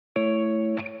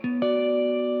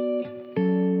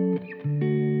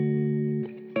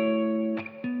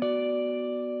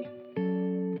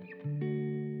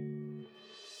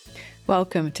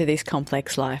Welcome to This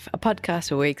Complex Life, a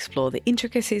podcast where we explore the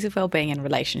intricacies of wellbeing and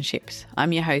relationships.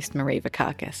 I'm your host, Marie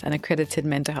Vakakis, an accredited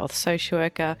mental health social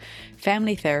worker,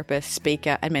 family therapist,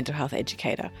 speaker, and mental health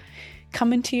educator.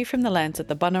 Coming to you from the lands of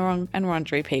the Bunurong and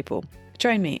Wurundjeri people.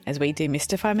 Join me as we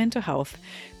demystify mental health,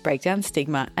 break down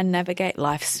stigma, and navigate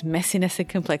life's messiness and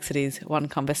complexities one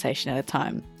conversation at a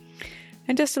time.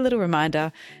 And just a little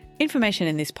reminder, information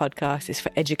in this podcast is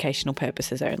for educational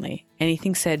purposes only.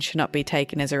 Anything said should not be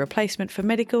taken as a replacement for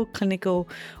medical, clinical,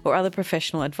 or other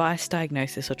professional advice,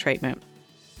 diagnosis, or treatment.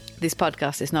 This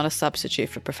podcast is not a substitute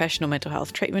for professional mental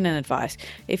health treatment and advice.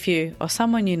 If you or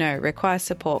someone you know requires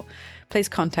support, please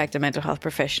contact a mental health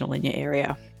professional in your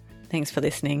area. Thanks for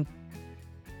listening.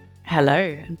 Hello,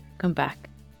 and welcome back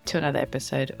to another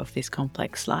episode of This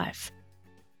Complex Life.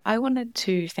 I wanted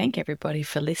to thank everybody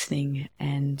for listening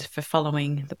and for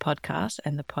following the podcast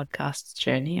and the podcast's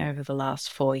journey over the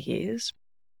last 4 years.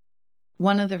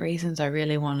 One of the reasons I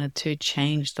really wanted to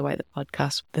change the way the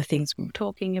podcast, the things we were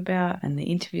talking about and the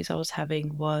interviews I was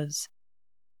having was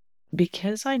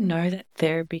because I know that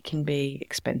therapy can be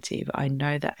expensive. I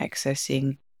know that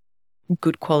accessing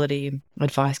good quality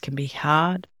advice can be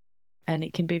hard, and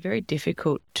it can be very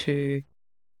difficult to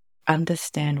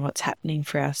understand what's happening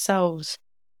for ourselves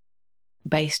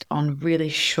based on really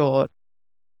short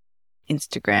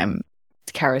Instagram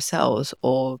carousels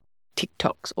or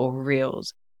TikToks or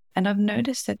Reels. And I've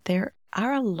noticed that there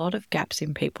are a lot of gaps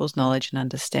in people's knowledge and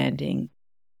understanding.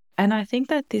 And I think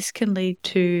that this can lead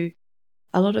to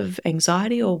a lot of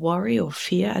anxiety or worry or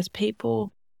fear as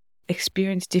people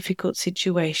experience difficult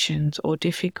situations or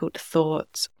difficult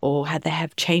thoughts, or they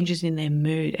have changes in their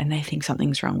mood and they think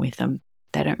something's wrong with them.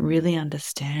 They don't really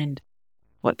understand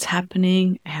what's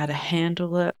happening, how to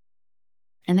handle it,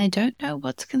 and they don't know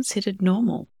what's considered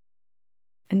normal.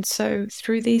 And so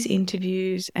through these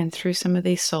interviews and through some of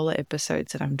these solo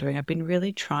episodes that I'm doing, I've been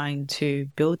really trying to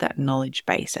build that knowledge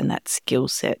base and that skill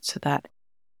set so that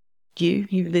you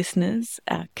listeners,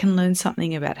 can learn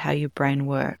something about how your brain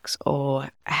works or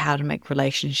how to make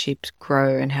relationships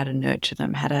grow and how to nurture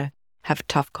them, how to have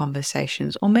tough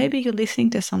conversations. Or maybe you're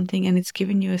listening to something and it's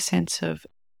given you a sense of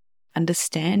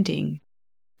understanding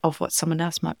of what someone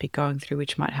else might be going through,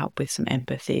 which might help with some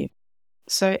empathy.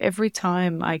 So every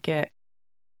time I get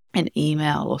an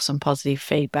email or some positive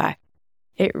feedback,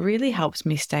 it really helps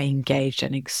me stay engaged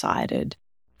and excited.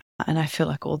 And I feel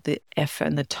like all the effort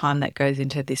and the time that goes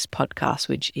into this podcast,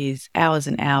 which is hours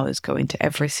and hours, go into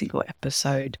every single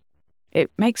episode. It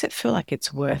makes it feel like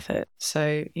it's worth it.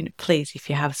 So, please,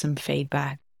 if you have some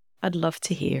feedback, I'd love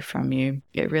to hear from you.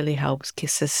 It really helps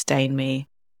sustain me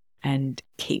and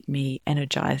keep me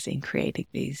energized in creating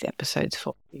these episodes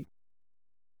for you.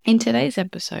 In today's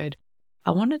episode, I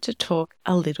wanted to talk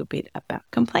a little bit about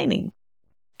complaining.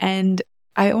 And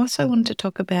I also wanted to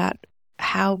talk about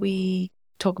how we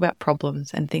talk about problems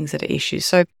and things that are issues.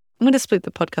 So I'm going to split the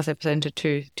podcast episode into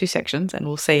two sections and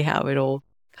we'll see how it all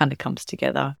kind of comes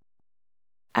together.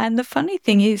 And the funny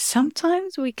thing is,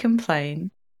 sometimes we complain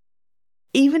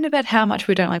even about how much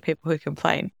we don't like people who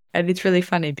complain. And it's really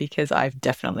funny because I've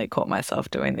definitely caught myself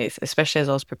doing this, especially as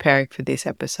I was preparing for this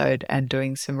episode and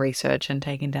doing some research and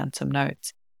taking down some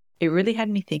notes. It really had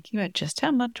me thinking about just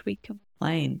how much we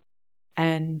complain.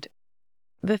 And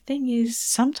the thing is,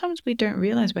 sometimes we don't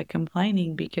realize we're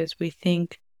complaining because we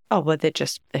think, oh, well, they're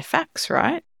facts,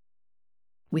 right?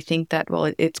 We think that,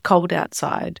 well, it's cold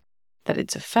outside, that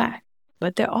it's a fact.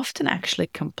 But they're often actually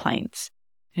complaints.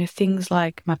 Things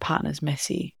like my partner's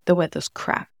messy, the weather's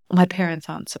crap, my parents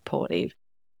aren't supportive.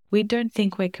 We don't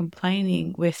think we're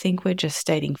complaining. We think we're just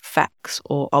stating facts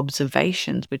or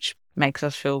observations, which makes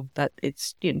us feel that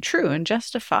it's true and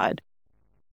justified.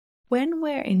 When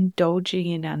we're indulging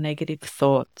in our negative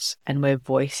thoughts and we're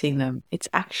voicing them, it's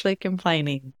actually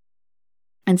complaining.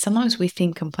 And sometimes we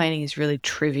think complaining is really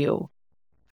trivial.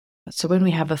 So when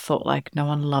we have a thought like, no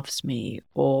one loves me,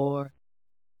 or,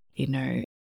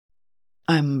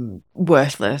 I'm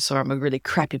worthless, or I'm a really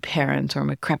crappy parent, or I'm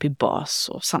a crappy boss,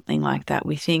 or something like that,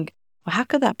 we think, well, how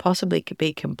could that possibly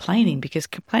be complaining? Because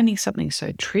complaining is something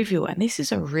so trivial, and this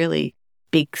is a really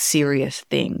big, serious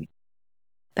thing.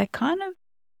 They kind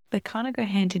of go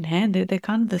hand in hand. They're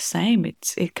kind of the same.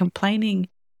 Complaining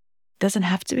doesn't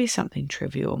have to be something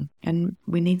trivial, and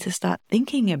we need to start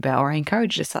thinking about, or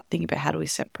encourage to start thinking about, how do we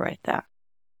separate that?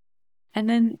 And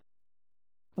then,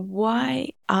 why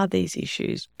are these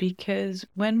issues? Because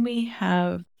when we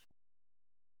have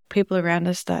people around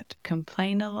us that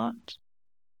complain a lot,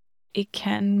 it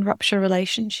can rupture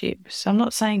relationships. I'm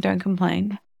not saying don't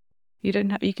complain. You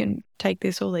can take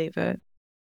this or leave it.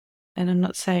 And I'm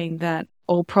not saying that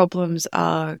all problems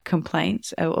are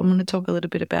complaints. I'm going to talk a little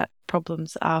bit about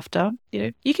problems after.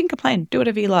 You can complain, do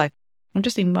whatever you like. I'm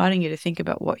just inviting you to think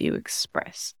about what you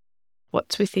express,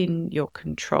 what's within your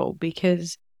control,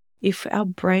 because if our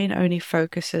brain only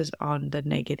focuses on the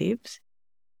negatives,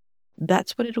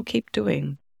 that's what it'll keep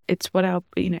doing. It's what our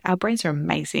brains are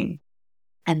amazing,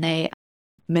 and they are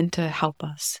meant to help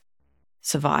us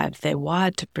survive. They're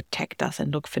wired to protect us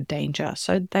and look for danger.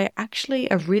 So they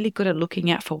actually are really good at looking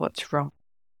out for what's wrong.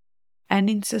 And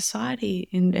in society,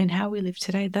 in how we live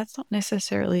today, that's not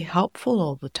necessarily helpful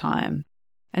all the time.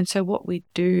 And so what we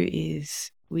do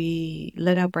is we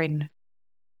let our brain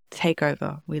take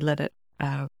over. We let it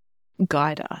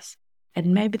guide us.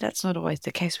 And maybe that's not always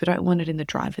the case. We don't want it in the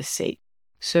driver's seat.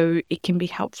 So it can be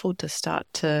helpful to start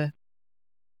to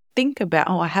think about,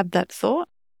 I have that thought.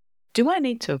 Do I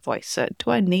need to voice it?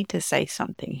 Do I need to say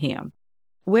something here?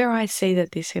 Where I see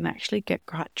that this can actually get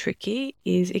quite tricky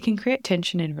is it can create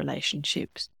tension in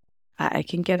relationships. It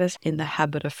can get us in the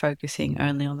habit of focusing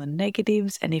only on the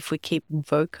negatives. And if we keep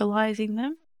vocalizing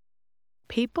them,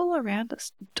 people around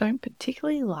us don't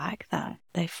particularly like that.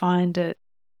 They find it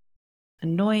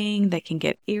annoying. They can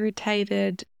get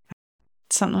irritated.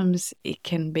 Sometimes it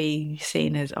can be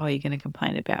seen as, you're going to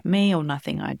complain about me, or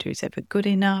nothing I do is ever good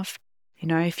enough.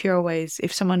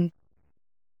 If someone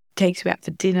takes you out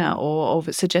for dinner or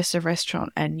suggests a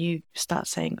restaurant and you start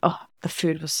saying, the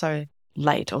food was so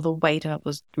late, or the waiter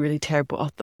was really terrible,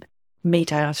 the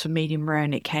meat I asked for medium rare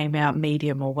and it came out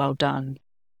medium or well done,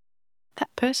 that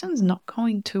person's not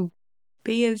going to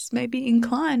be as maybe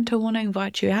inclined to want to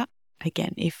invite you out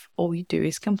again if all you do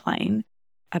is complain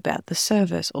about the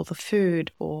service or the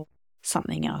food or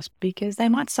something else, because they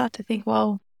might start to think,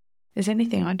 well, is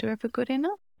anything I do ever good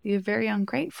enough? You're very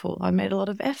ungrateful. I made a lot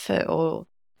of effort, or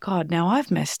God, now I've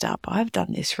messed up. I've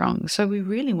done this wrong. So we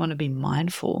really want to be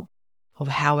mindful of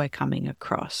how we're coming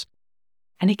across.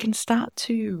 And it can start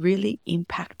to really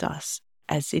impact us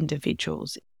as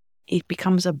individuals. It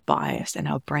becomes a bias and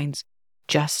our brains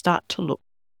just start to look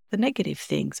the negative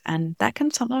things. And that can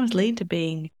sometimes lead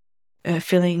to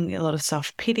feeling a lot of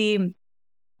self-pity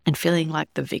and feeling like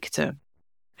the victim.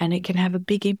 And it can have a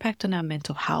big impact on our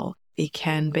mental health. It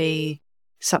can be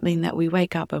something that we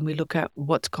wake up and we look at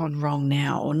what's gone wrong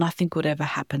now, or nothing good ever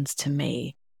happens to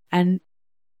me. And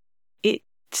it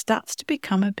starts to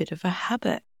become a bit of a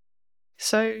habit.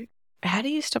 So how do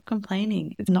you stop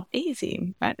complaining? It's not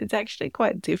easy, right? It's actually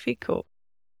quite difficult.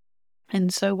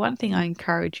 And so one thing I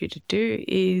encourage you to do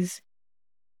is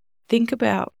think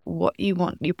about what you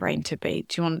want your brain to be.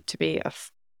 Do you want it to be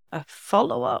a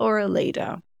follower or a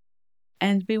leader?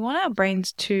 And we want our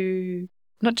brains to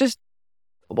not just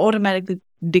automatically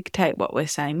dictate what we're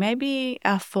saying. Maybe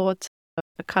our thoughts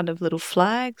are kind of little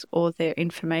flags or they're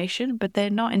information, but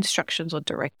they're not instructions or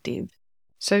directives.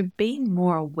 So being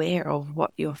more aware of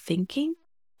what you're thinking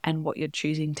and what you're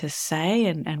choosing to say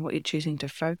and what you're choosing to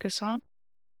focus on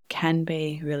can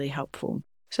be really helpful.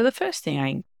 So the first thing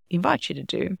I invite you to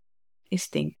do is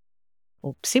think,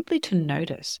 or simply to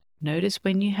notice. Notice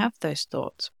when you have those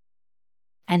thoughts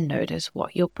and notice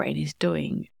what your brain is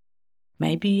doing.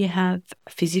 Maybe you have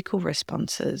physical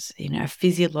responses, a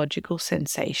physiological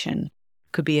sensation.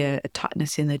 Could be a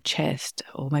tightness in the chest,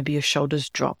 or maybe your shoulders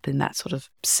drop in that sort of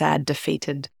sad,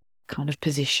 defeated kind of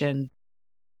position.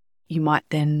 You might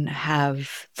then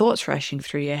have thoughts rushing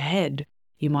through your head.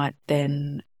 You might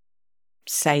then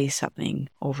say something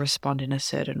or respond in a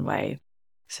certain way.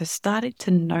 So starting to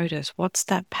notice, what's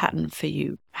that pattern for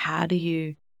you?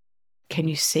 Can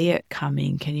you see it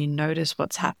coming? Can you notice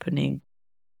what's happening?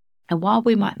 And while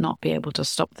we might not be able to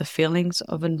stop the feelings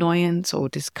of annoyance or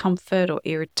discomfort or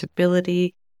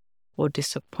irritability or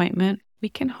disappointment, we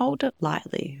can hold it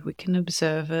lightly. We can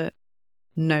observe it,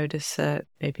 notice it,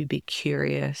 maybe be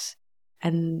curious,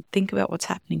 and think about what's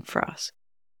happening for us.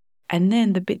 And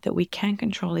then the bit that we can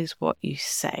control is what you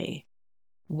say,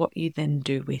 what you then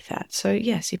do with that. So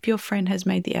yes, if your friend has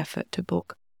made the effort to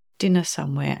book dinner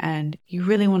somewhere and you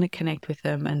really want to connect with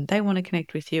them and they want to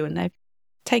connect with you and they've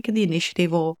taken the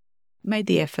initiative or made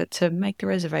the effort to make the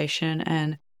reservation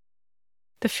and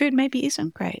the food maybe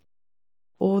isn't great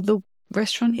or the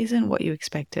restaurant isn't what you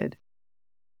expected,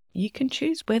 you can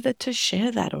choose whether to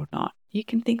share that or not. You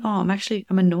can think, I'm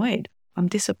annoyed. I'm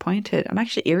disappointed. I'm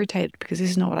actually irritated because this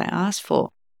is not what I asked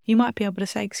for. You might be able to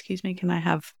say, excuse me,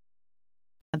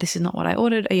 this is not what I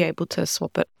ordered. Are you able to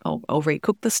swap it or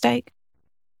recook the steak?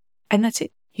 And that's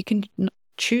it. You can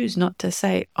choose not to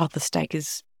say, the steak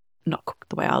is not cooked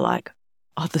the way I like.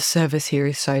 The service here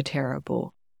is so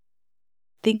terrible.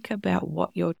 Think about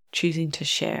what you're choosing to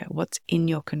share. What's in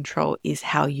your control is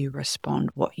how you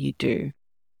respond, what you do.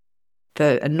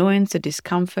 the annoyance, the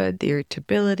discomfort, the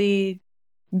irritability,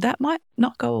 that might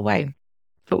not go away,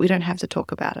 but we don't have to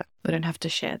talk about it. We don't have to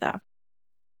share that.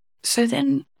 So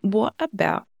then what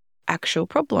about actual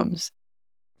problems?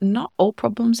 Not all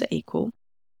problems are equal,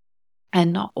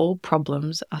 and not all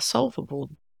problems are solvable.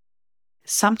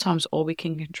 Sometimes all we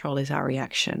can control is our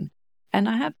reaction. And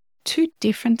I have 2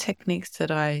 different techniques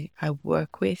that I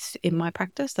work with in my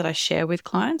practice that I share with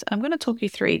clients. I'm going to talk you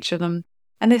through each of them,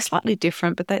 and they're slightly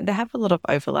different, but they have a lot of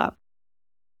overlap.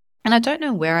 And I don't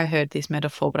know where I heard this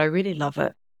metaphor, but I really love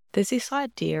it. There's this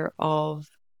idea of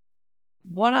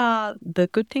what are the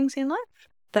good things in life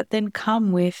that then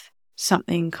come with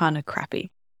something kind of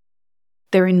crappy.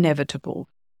 They're inevitable.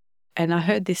 And I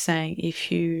heard this saying,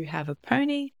 if you have a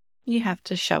pony, you have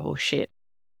to shovel shit.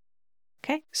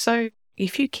 Okay, so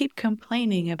if you keep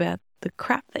complaining about the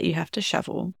crap that you have to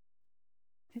shovel,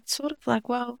 it's sort of like,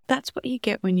 well, that's what you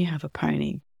get when you have a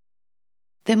pony.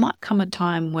 There might come a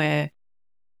time where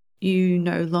you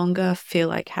no longer feel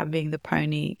like having the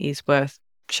pony is worth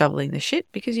shoveling the shit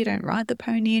because you don't ride the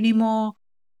pony anymore.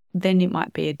 Then it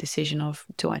might be a decision of,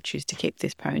 do I choose to keep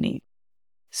this pony?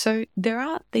 So there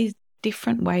are these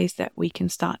different ways that we can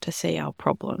start to see our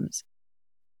problems.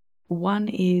 One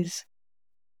is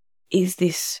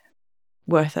this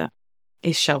worth it?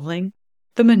 Is shoveling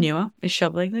the manure, is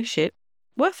shoveling the shit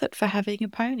worth it for having a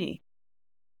pony?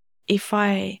 If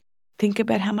I think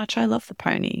about how much I love the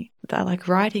pony, I like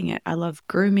riding it, I love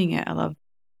grooming it, I love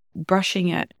brushing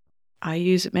it, I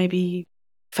use it maybe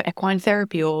for equine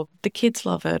therapy, or the kids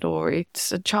love it, or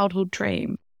it's a childhood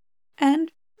dream.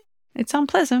 And it's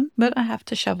unpleasant, but I have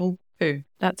to shovel poo.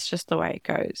 That's just the way it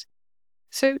goes.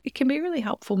 So it can be a really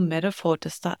helpful metaphor to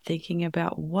start thinking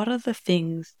about what are the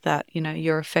things that,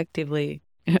 you're effectively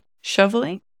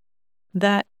shoveling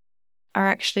that are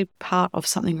actually part of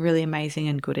something really amazing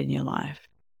and good in your life.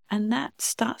 And that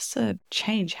starts to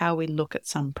change how we look at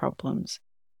some problems.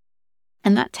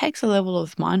 And that takes a level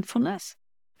of mindfulness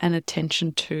and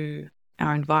attention to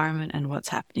our environment and what's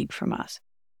happening from us.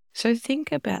 So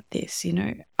think about this.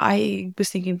 I was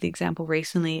thinking of the example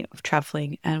recently of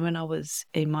traveling, and when I was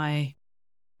in my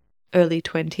early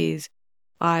 20s,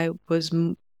 I was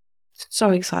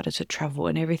so excited to travel,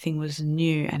 and everything was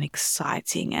new and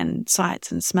exciting, and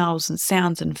sights and smells and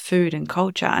sounds and food and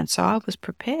culture. And so I was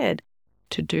prepared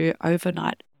to do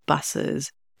overnight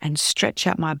buses and stretch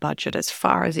out my budget as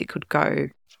far as it could go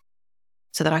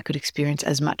so that I could experience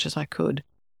as much as I could.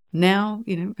 Now,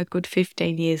 a good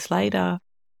 15 years later,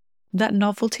 that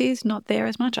novelty is not there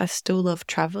as much. I still love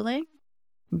traveling,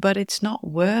 but it's not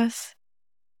worth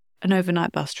an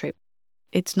overnight bus trip.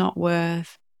 It's not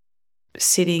worth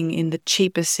sitting in the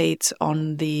cheaper seats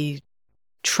on the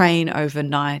train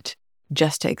overnight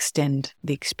just to extend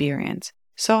the experience.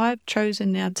 So I've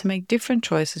chosen now to make different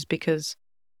choices because,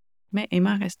 in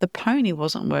my case, the pony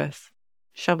wasn't worth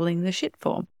shoveling the shit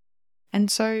for.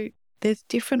 And so there's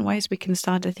different ways we can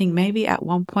start to think, maybe at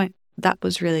one point that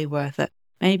was really worth it.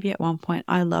 Maybe at one point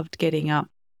I loved getting up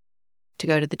to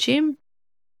go to the gym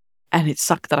and it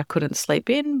sucked that I couldn't sleep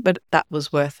in, but that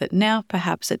was worth it. Now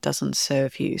perhaps it doesn't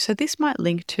serve you. So this might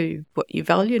link to what you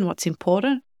value and what's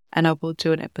important. And I will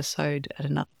do an episode at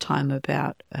another time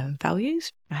about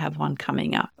values. I have one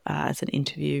coming up as an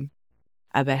interview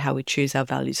about how we choose our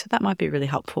values. So that might be a really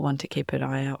helpful one to keep an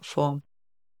eye out for.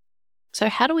 So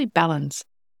how do we balance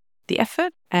the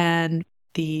effort and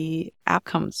the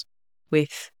outcomes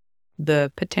with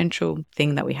the potential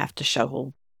thing that we have to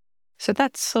shovel? So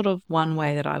that's sort of one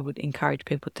way that I would encourage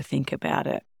people to think about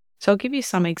it. So I'll give you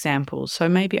some examples. So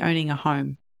maybe owning a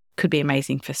home could be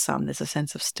amazing for some. There's a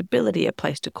sense of stability, a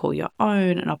place to call your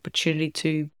own, an opportunity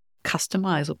to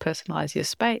customize or personalize your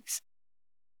space.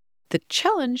 The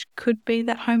challenge could be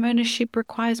that home ownership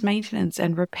requires maintenance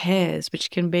and repairs, which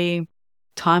can be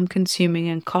time-consuming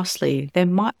and costly. There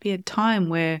might be a time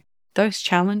where those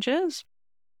challenges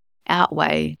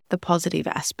outweigh the positive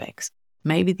aspects.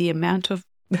 Maybe the amount of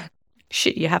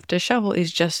shit you have to shovel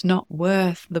is just not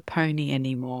worth the pony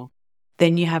anymore.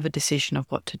 Then you have a decision of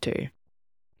what to do.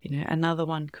 Another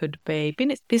one could be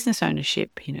business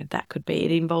ownership. That could be,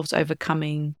 it involves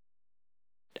overcoming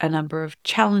a number of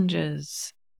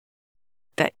challenges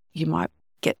that you might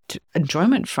get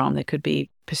enjoyment from. There could be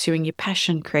pursuing your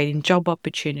passion, creating job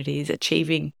opportunities,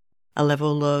 achieving a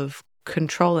level of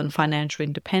control and financial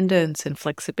independence and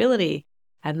flexibility.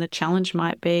 And the challenge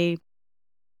might be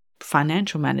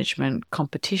financial management,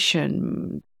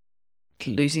 competition,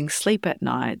 losing sleep at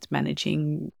night,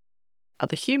 managing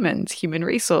other humans, human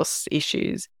resource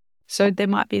issues. So there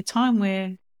might be a time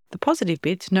where the positive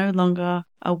bits no longer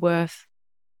are worth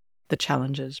the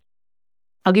challenges.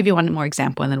 I'll give you one more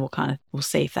example and then we'll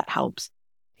see if that helps.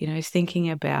 is thinking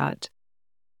about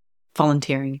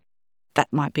volunteering. That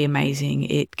might be amazing.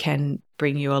 It can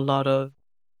bring you a lot of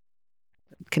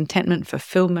contentment,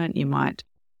 fulfillment. You might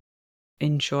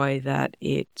enjoy that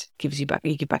it gives you back,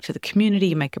 you give back to the community,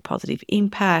 you make a positive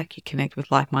impact, you connect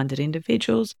with like-minded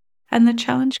individuals. And the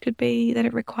challenge could be that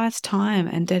it requires time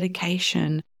and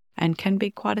dedication and can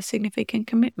be quite a significant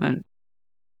commitment.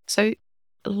 So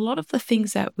a lot of the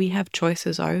things that we have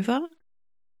choices over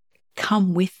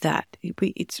come with that.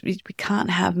 We can't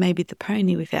have maybe the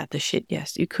pony without the shit.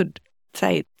 Yes, you could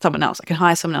say someone else. I can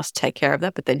hire someone else to take care of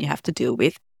that, but then you have to deal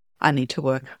with, I need to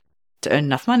work to earn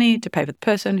enough money to pay for the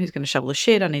person who's going to shovel the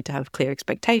shit. I need to have clear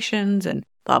expectations and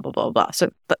blah, blah, blah, blah. So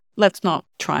but let's not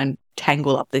try and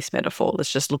tangle up this metaphor.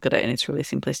 Let's just look at it in its really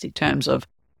simplistic terms of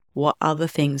what are the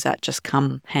things that just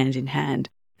come hand in hand.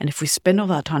 And if we spend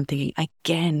all our time thinking,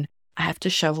 again, I have to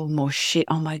shovel more shit.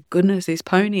 Oh my goodness, this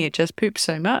pony, it just poops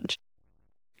so much.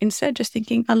 Instead, just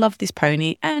thinking, I love this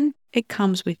pony and it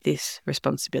comes with this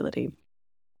responsibility.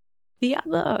 The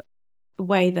other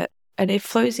way that, and it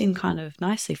flows in kind of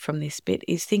nicely from this bit,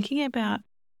 is thinking about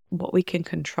what we can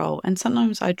control. And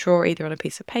sometimes I draw either on a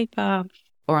piece of paper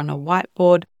or on a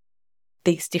whiteboard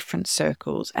these different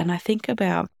circles. And I think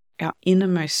about our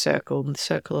innermost circle, the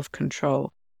circle of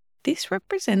control. This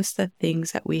represents the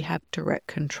things that we have direct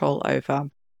control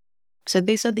over. So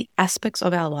these are the aspects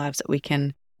of our lives that we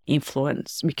can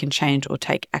influence, we can change or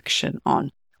take action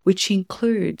on, which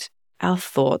includes our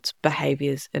thoughts,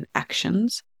 behaviors, and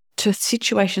actions to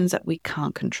situations that we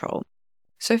can't control.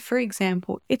 So, for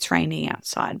example, it's raining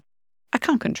outside. I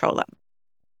can't control that.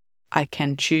 I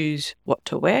can choose what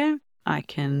to wear. I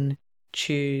can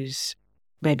choose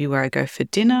maybe where I go for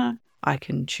dinner. I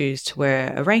can choose to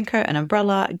wear a raincoat, an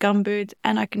umbrella, gumboots,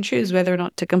 and I can choose whether or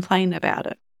not to complain about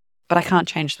it. But I can't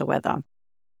change the weather.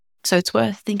 So it's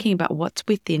worth thinking about what's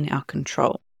within our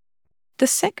control. The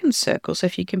second circle, so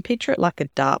if you can picture it like a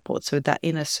dartboard, so that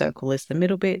inner circle is the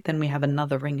middle bit, then we have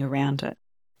another ring around it.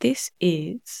 This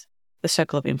is the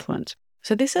circle of influence.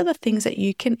 So these are the things that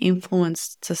you can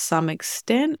influence to some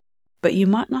extent, but you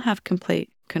might not have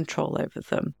complete control over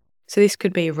them. So this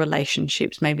could be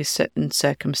relationships, maybe certain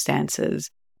circumstances,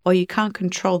 or you can't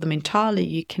control them entirely,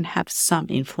 you can have some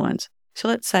influence. So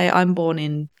let's say I'm born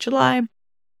in July.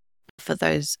 For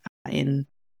those in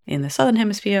the Southern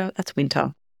Hemisphere, that's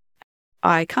winter.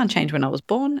 I can't change when I was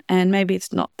born, and maybe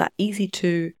it's not that easy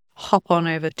to hop on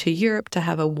over to Europe to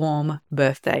have a warm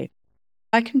birthday.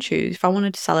 I can choose if I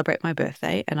wanted to celebrate my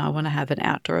birthday and I want to have an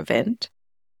outdoor event.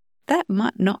 That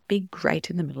might not be great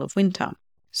in the middle of winter.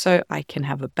 So I can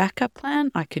have a backup plan.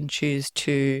 I can choose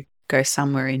to go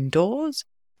somewhere indoors.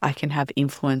 I can have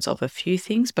influence of a few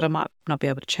things, but I might not be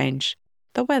able to change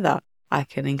the weather. I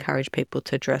can encourage people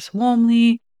to dress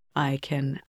warmly. I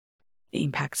can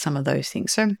impact some of those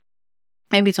things. So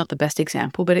maybe it's not the best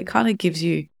example, but it kind of gives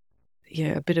you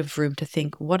a bit of room to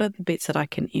think, what are the bits that I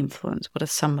can influence? What are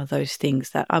some of those things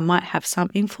that I might have some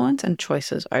influence and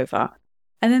choices over?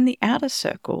 And then the outer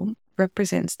circle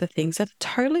represents the things that are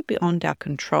totally beyond our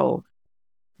control.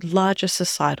 Larger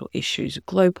societal issues,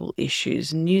 global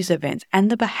issues, news events, and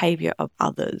the behavior of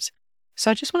others. So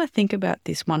I just want to think about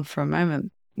this one for a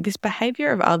moment. This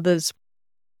behavior of others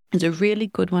is a really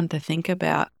good one to think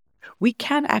about. We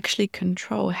can actually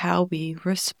control how we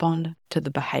respond to the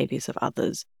behaviors of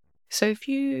others. So if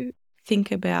you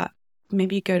think about,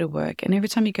 maybe you go to work, and every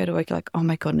time you go to work, you're like, oh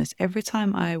my goodness, every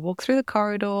time I walk through the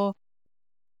corridor,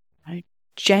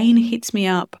 Jane hits me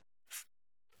up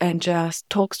and just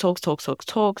talks,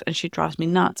 and she drives me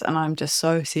nuts, and I'm just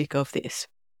so sick of this.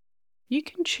 You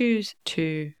can choose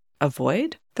to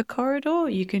avoid the corridor.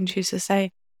 You can choose to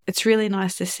say, it's really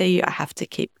nice to see you, I have to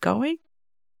keep going.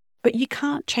 But you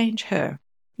can't change her.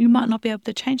 You might not be able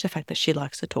to change the fact that she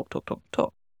likes to talk.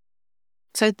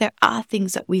 So there are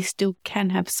things that we still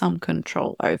can have some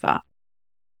control over.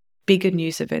 Bigger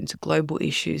news events, global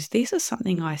issues, these are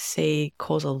something I see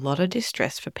cause a lot of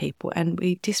distress for people, and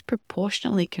we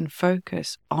disproportionately can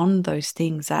focus on those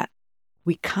things that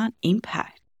we can't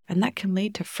impact. And that can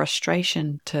lead to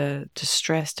frustration, to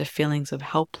stress, to feelings of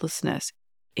helplessness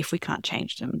if we can't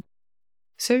change them.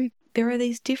 So there are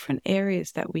these different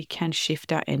areas that we can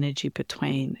shift our energy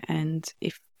between. And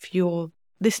if you're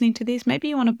listening to this, maybe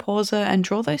you want to pause and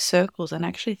draw those circles and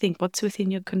actually think what's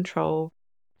within your control,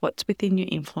 what's within your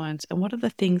influence, and what are the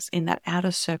things in that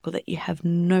outer circle that you have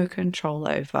no control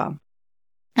over.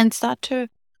 And start to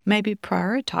maybe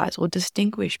prioritize or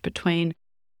distinguish between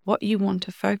what you want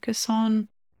to focus on,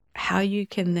 how you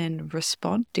can then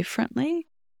respond differently,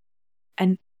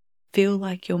 and feel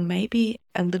like you're maybe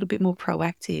a little bit more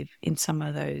proactive in some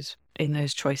of those, in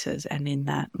those choices and in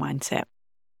that mindset.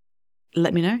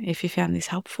 let me know if you found this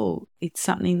helpful. It's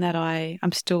something that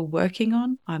I'm still working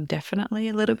on. I'm definitely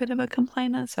a little bit of a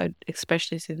complainer. So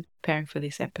especially since preparing for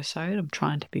this episode, I'm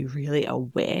trying to be really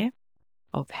aware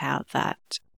of how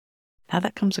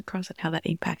that comes across and how that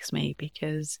impacts me,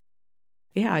 because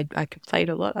I complain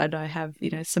a lot. I have,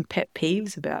 some pet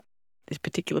peeves about these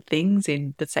particular things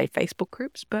in, let's say, Facebook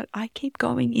groups, but I keep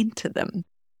going into them.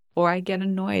 Or I get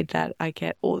annoyed that I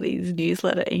get all these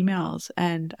newsletter emails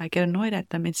and I get annoyed at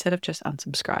them instead of just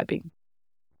unsubscribing.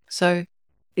 So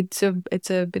it's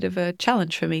a bit of a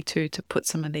challenge for me to put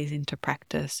some of these into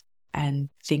practice and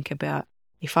think about,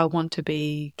 if I want to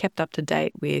be kept up to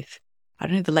date with,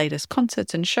 the latest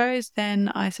concerts and shows, then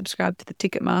I subscribe to the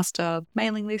Ticketmaster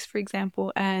mailing list, for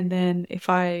example. And then if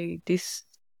I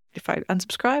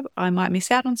unsubscribe, I might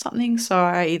miss out on something. So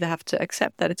I either have to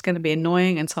accept that it's going to be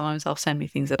annoying, and sometimes they'll send me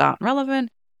things that aren't relevant,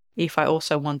 if I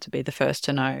also want to be the first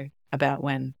to know about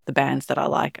when the bands that I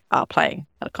like are playing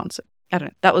at a concert. I don't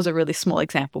know. That was a really small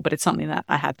example, but it's something that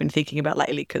I have been thinking about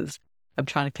lately because I'm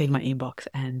trying to clean my inbox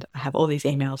and I have all these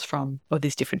emails from all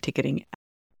these different ticketing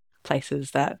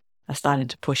places that are starting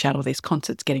to push out all these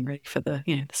concerts getting ready for the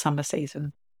summer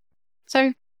season.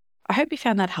 So I hope you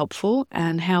found that helpful,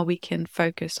 and how we can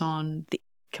focus on the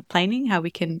complaining, how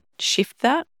we can shift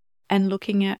that, and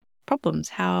looking at problems,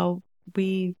 how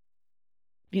we,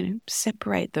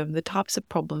 separate them, the types of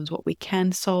problems, what we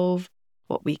can solve,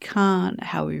 what we can't,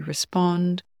 how we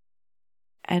respond,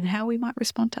 and how we might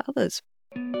respond to others.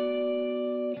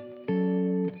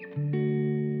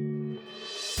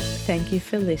 Thank you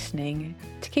for listening.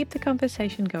 To keep the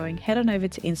conversation going, head on over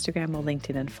to Instagram or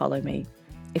LinkedIn and follow me.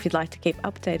 If you'd like to keep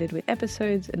updated with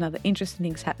episodes and other interesting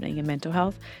things happening in mental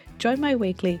health, join my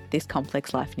weekly This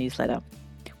Complex Life newsletter,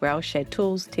 where I'll share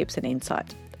tools, tips and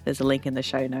insight. There's a link in the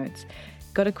show notes.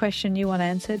 Got a question you want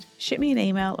answered? Shoot me an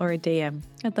email or a DM.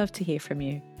 I'd love to hear from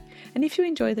you. And if you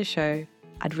enjoy the show,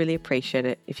 I'd really appreciate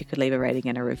it if you could leave a rating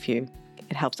and a review.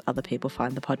 It helps other people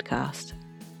find the podcast.